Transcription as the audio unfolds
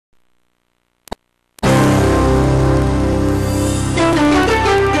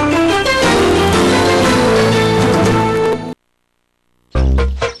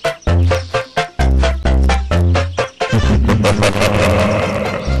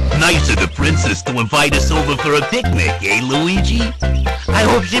to the princess to invite us over for a picnic, eh, Luigi? I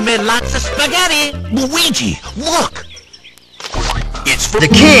hope she made lots of spaghetti. Luigi, look! It's for The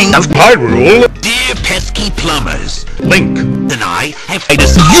king of Hyrule dear pesky plumbers. Link And I have made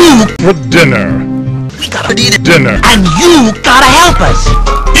us you. for dinner. We gotta eat Dinner. And you gotta help us.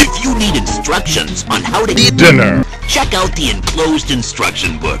 If you need instructions on how to eat, Dinner. check out the enclosed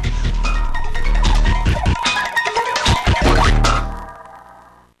instruction book.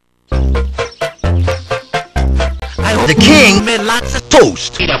 I hope the king she made lots of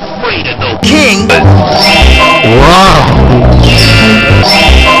Toast. Ain't afraid of no king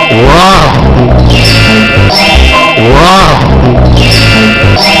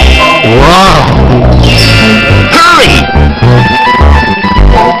hurry!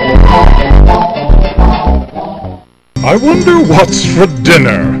 I wonder what's for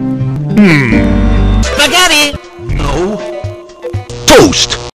dinner. spaghetti. No.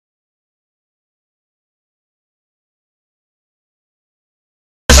 Toast.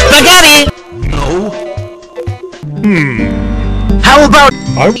 Spaghetti. No. How about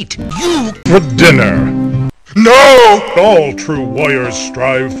I Eat. You. for dinner. No! All true warriors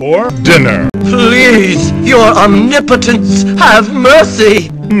strive for dinner. please, your omnipotence, have mercy?